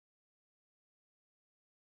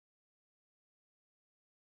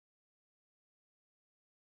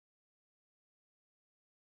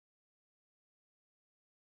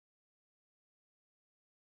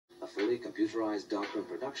fully computerized darkroom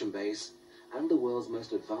production base, and the world's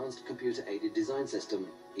most advanced computer-aided design system,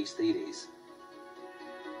 Aesthedes.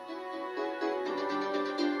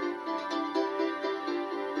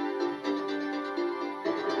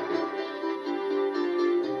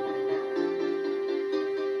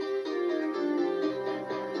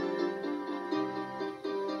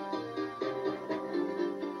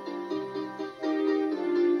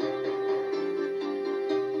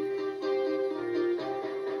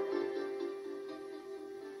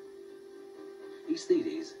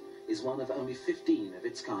 Aesthedes is one of only 15 of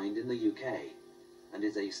its kind in the UK, and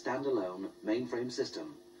is a standalone mainframe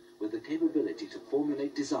system with the capability to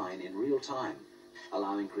formulate design in real time,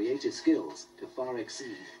 allowing creative skills to far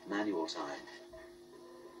exceed manual time.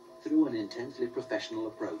 Through an intensely professional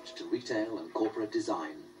approach to retail and corporate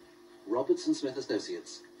design, Robertson Smith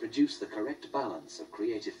Associates produce the correct balance of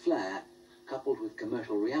creative flair coupled with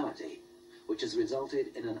commercial reality, which has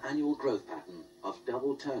resulted in an annual growth pattern of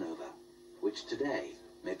double turnover, which today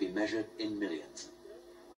may be measured in millions.